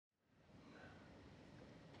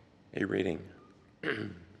A reading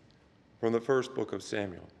from the first book of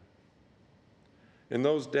Samuel. In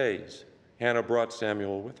those days, Hannah brought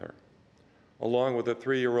Samuel with her, along with a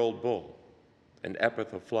 3-year-old bull, an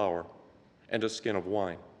ephah of flour, and a skin of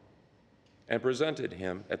wine, and presented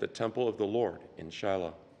him at the temple of the Lord in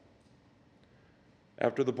Shiloh.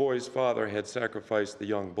 After the boy's father had sacrificed the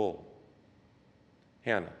young bull,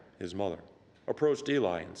 Hannah, his mother, approached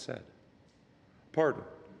Eli and said, "Pardon,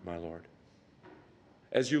 my lord.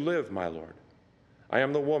 As you live, my lord, I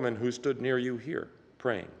am the woman who stood near you here,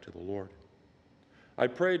 praying to the Lord. I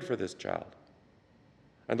prayed for this child,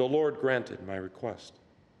 and the Lord granted my request.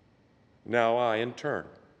 Now I, in turn,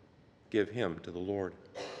 give him to the Lord.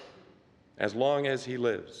 As long as he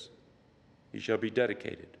lives, he shall be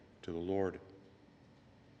dedicated to the Lord."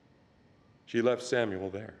 She left Samuel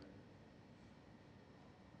there.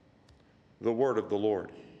 The word of the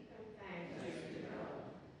Lord.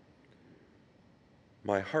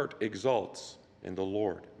 My heart exalts in the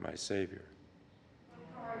Lord, my Savior.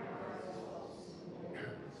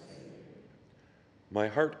 My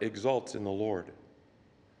heart exalts in the Lord.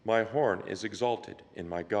 My horn is exalted in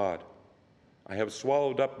my God. I have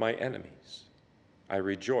swallowed up my enemies. I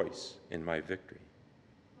rejoice in my victory.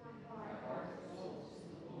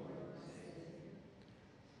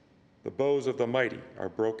 The bows of the mighty are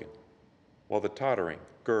broken, while the tottering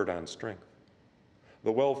gird on strength.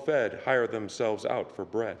 The well-fed hire themselves out for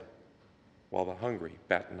bread, while the hungry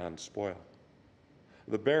batten on spoil.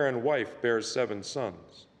 The barren wife bears 7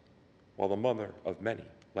 sons, while the mother of many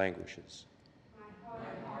languishes.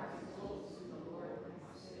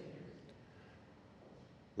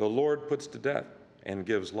 The Lord puts to death and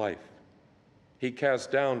gives life. He casts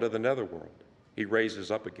down to the netherworld. He raises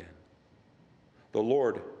up again. The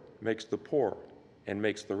Lord makes the poor and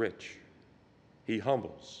makes the rich. He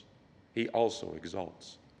humbles. He also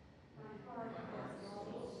exalts.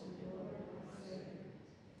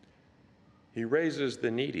 He raises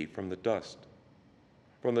the needy from the dust.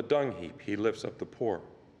 From the dung heap he lifts up the poor,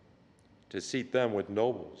 to seat them with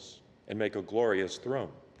nobles and make a glorious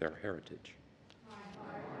throne their heritage.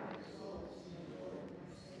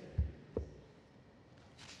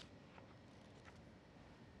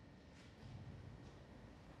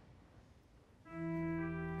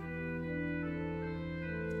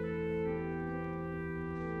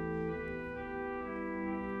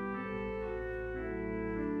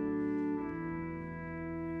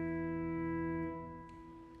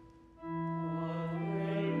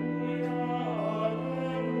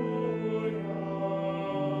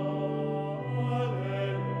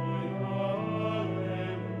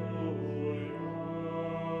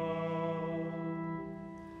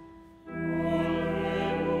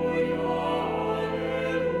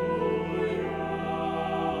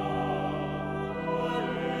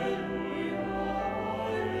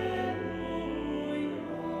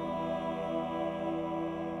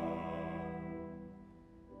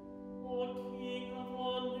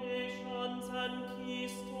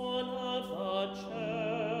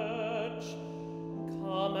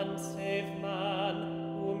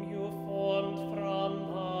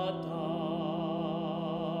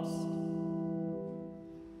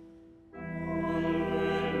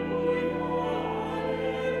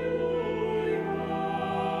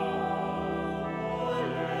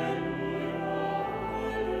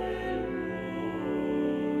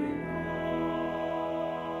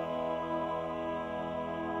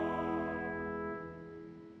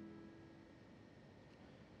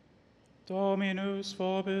 Dominus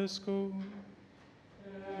vobiscum.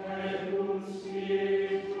 Et cum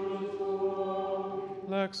spiritu tuo.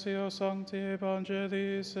 Lectio Sancti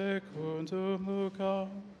Evangelii secundum Lucam.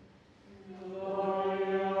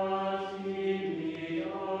 Gloria tibi,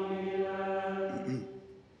 Domine.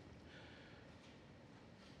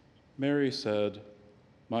 Mary said,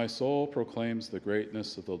 "My soul proclaims the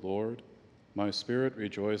greatness of the Lord. My spirit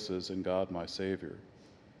rejoices in God my Savior,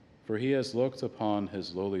 for he has looked upon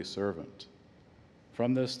his lowly servant.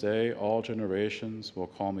 From this day all generations will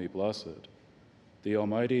call me blessed. The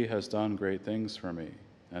Almighty has done great things for me,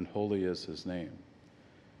 and holy is his name.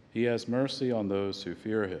 He has mercy on those who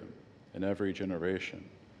fear him in every generation.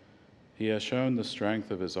 He has shown the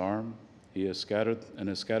strength of his arm. He has scattered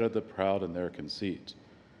the proud in their conceit.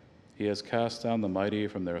 He has cast down the mighty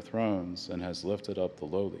from their thrones and has lifted up the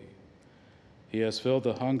lowly. He has filled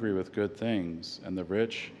the hungry with good things, and the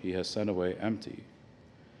rich he has sent away empty.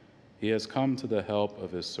 He has come to the help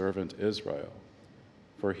of his servant Israel,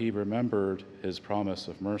 for he remembered his promise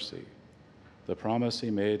of mercy, the promise he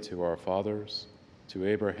made to our fathers, to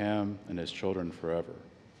Abraham and his children forever."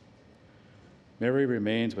 Mary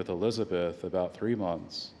remained with Elizabeth about 3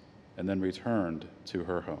 months and then returned to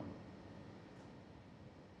her home.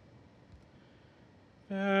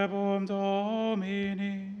 Verbum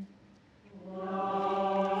Domini.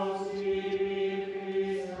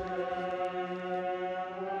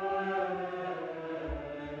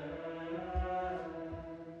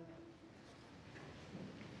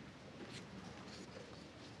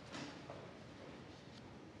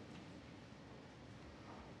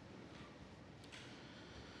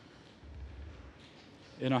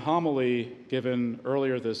 In a homily given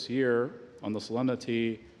earlier this year on the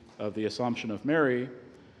solemnity of the Assumption of Mary,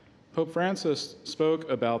 Pope Francis spoke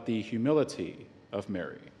about the humility of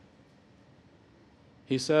Mary.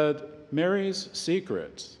 He said, Mary's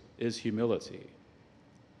secret is humility.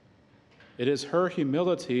 It is her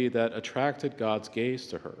humility that attracted God's gaze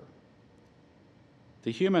to her.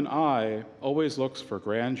 The human eye always looks for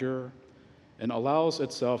grandeur and allows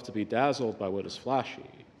itself to be dazzled by what is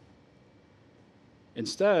flashy.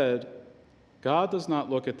 Instead, God does not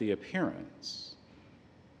look at the appearance.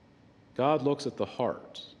 God looks at the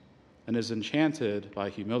heart and is enchanted by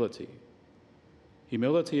humility.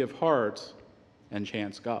 Humility of heart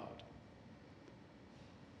enchants God.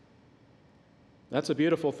 That's a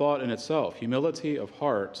beautiful thought in itself. Humility of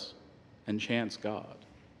heart enchants God.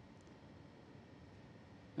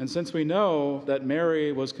 And since we know that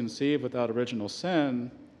Mary was conceived without original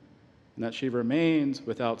sin, and that she remained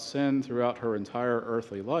without sin throughout her entire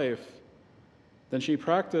earthly life, then she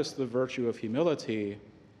practiced the virtue of humility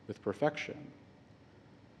with perfection.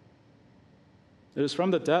 It is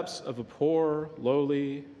from the depths of a poor,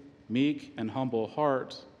 lowly, meek, and humble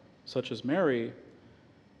heart, such as Mary,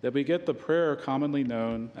 that we get the prayer commonly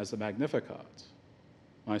known as the Magnificat.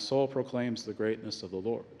 My soul proclaims the greatness of the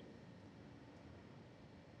Lord.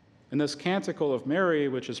 In this canticle of Mary,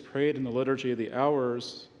 which is prayed in the Liturgy of the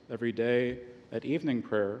Hours every day at evening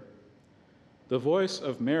prayer, the voice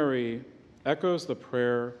of Mary echoes the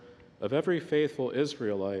prayer of every faithful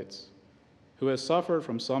Israelite who has suffered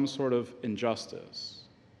from some sort of injustice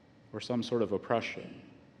or some sort of oppression.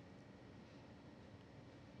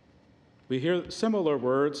 We hear similar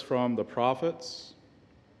words from the prophets,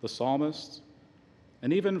 the psalmists,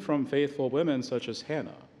 and even from faithful women such as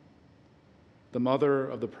Hannah, the mother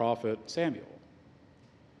of the prophet Samuel.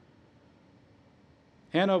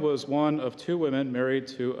 Hannah was one of two women married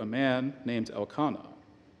to a man named Elkanah.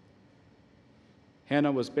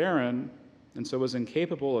 Hannah was barren and so was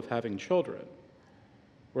incapable of having children,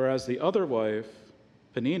 whereas the other wife,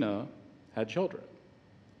 Peninnah, had children.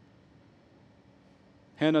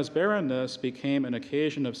 Hannah's barrenness became an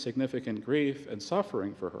occasion of significant grief and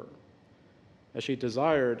suffering for her, as she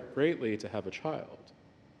desired greatly to have a child.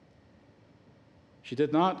 She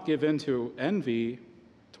did not give in to envy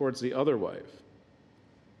towards the other wife,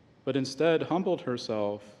 but instead humbled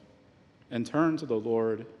herself and turned to the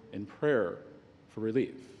Lord in prayer for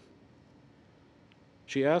relief.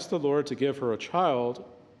 She asked the Lord to give her a child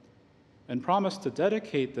and promised to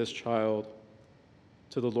dedicate this child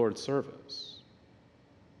to the Lord's service.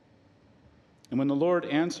 And when the Lord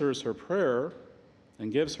answers her prayer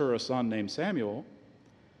and gives her a son named Samuel,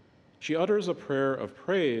 she utters a prayer of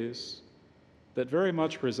praise that very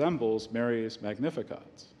much resembles Mary's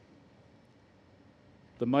Magnificat.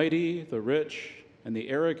 The mighty, the rich, and the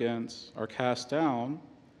arrogant are cast down,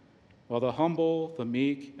 while the humble, the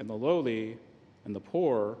meek, and the lowly, and the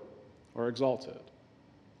poor are exalted.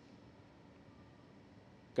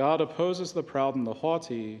 God opposes the proud and the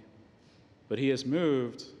haughty, but he is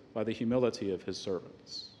moved by the humility of his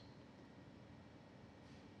servants.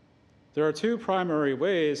 There are two primary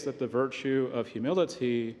ways that the virtue of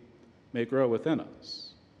humility may grow within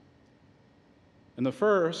us. And the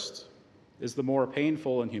first is the more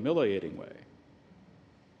painful and humiliating way.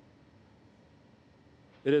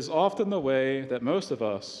 It is often the way that most of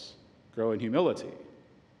us grow in humility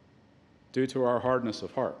due to our hardness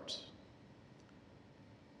of heart.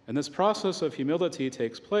 And this process of humility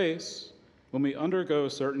takes place when we undergo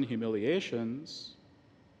certain humiliations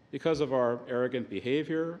because of our arrogant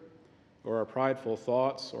behavior or our prideful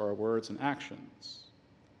thoughts or our words and actions.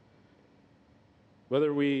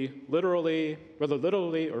 Whether literally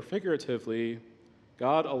or figuratively,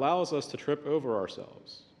 God allows us to trip over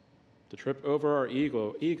ourselves, to trip over our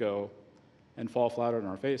ego and fall flat on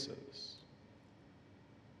our faces.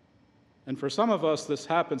 And for some of us, this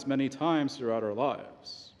happens many times throughout our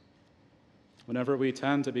lives, whenever we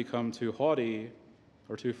tend to become too haughty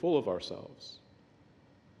or too full of ourselves.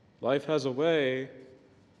 Life has a way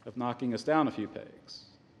of knocking us down a few pegs.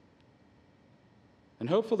 And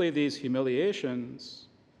hopefully these humiliations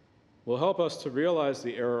will help us to realize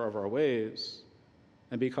the error of our ways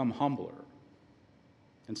and become humbler,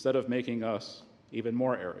 instead of making us even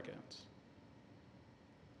more arrogant.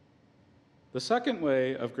 The second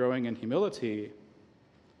way of growing in humility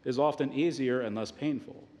is often easier and less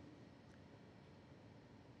painful.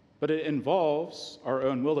 But it involves our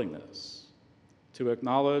own willingness to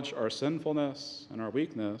acknowledge our sinfulness and our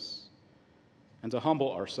weakness and to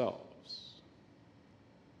humble ourselves.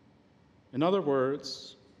 In other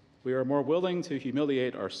words, we are more willing to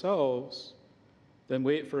humiliate ourselves than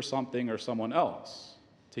wait for something or someone else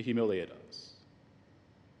to humiliate us.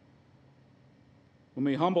 When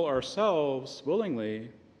we humble ourselves willingly,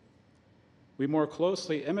 we more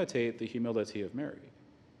closely imitate the humility of Mary.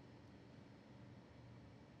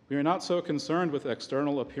 We are not so concerned with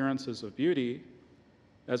external appearances of beauty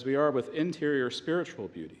as we are with interior spiritual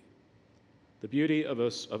beauty, the beauty of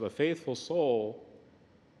a faithful soul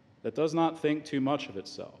that does not think too much of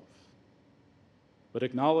itself, but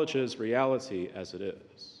acknowledges reality as it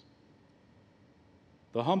is.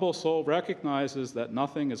 The humble soul recognizes that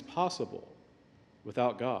nothing is possible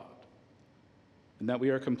without God, and that we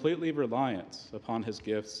are completely reliant upon his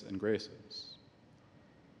gifts and graces.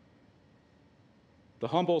 The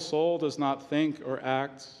humble soul does not think or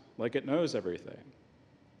act like it knows everything,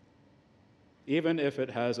 even if it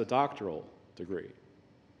has a doctoral degree.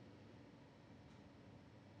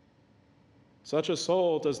 Such a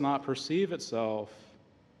soul does not perceive itself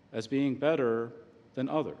as being better than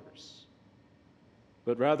others,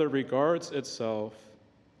 but rather regards itself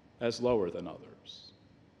as lower than others.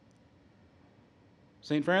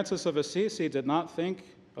 St. Francis of Assisi did not think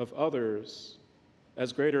of others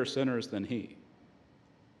as greater sinners than he.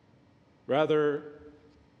 Rather,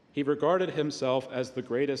 he regarded himself as the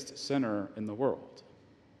greatest sinner in the world.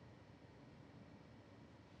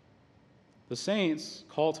 The saints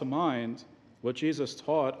call to mind what Jesus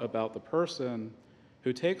taught about the person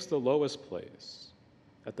who takes the lowest place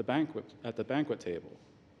at the banquet table.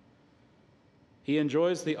 He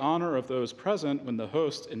enjoys the honor of those present when the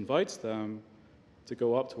host invites them to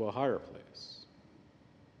go up to a higher place.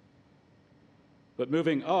 But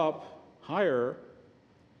moving up higher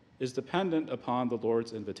is dependent upon the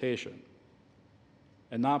Lord's invitation,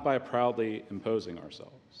 and not by proudly imposing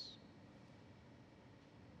ourselves.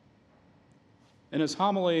 In his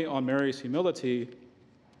homily on Mary's humility,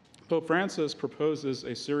 Pope Francis proposes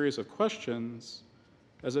a series of questions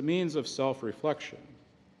as a means of self-reflection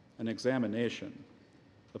and examination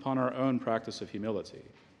upon our own practice of humility.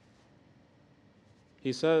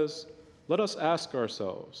 He says, let us ask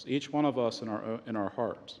ourselves, each one of us in our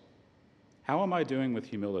heart, how am I doing with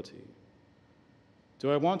humility?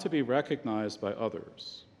 Do I want to be recognized by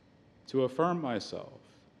others, to affirm myself,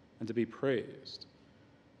 and to be praised?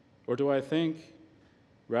 Or do I think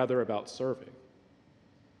rather about serving?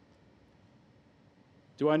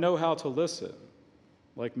 Do I know how to listen,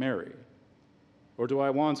 like Mary? Or do I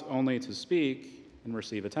want only to speak and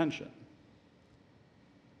receive attention?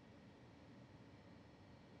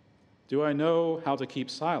 Do I know how to keep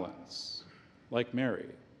silence, like Mary?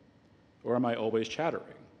 Or am I always chattering?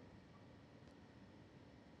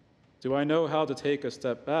 Do I know how to take a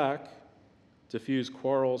step back, diffuse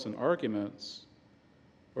quarrels and arguments,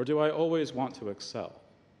 or do I always want to excel?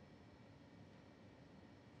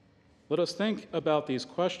 Let us think about these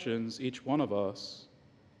questions, each one of us.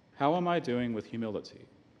 How am I doing with humility?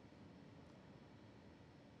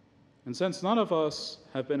 And since none of us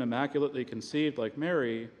have been immaculately conceived like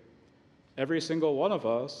Mary, every single one of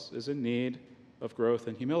us is in need of growth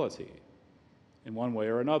in humility in one way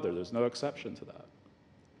or another. There's no exception to that.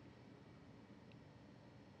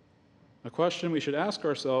 A question we should ask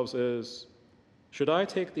ourselves is, should I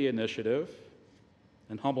take the initiative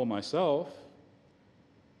and humble myself,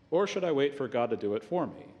 or should I wait for God to do it for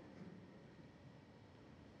me?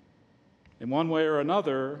 In one way or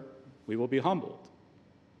another, we will be humbled.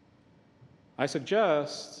 I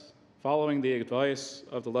suggest following the advice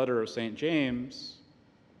of the letter of St. James,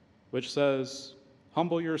 which says,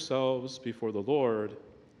 humble yourselves before the Lord,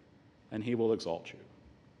 and he will exalt you.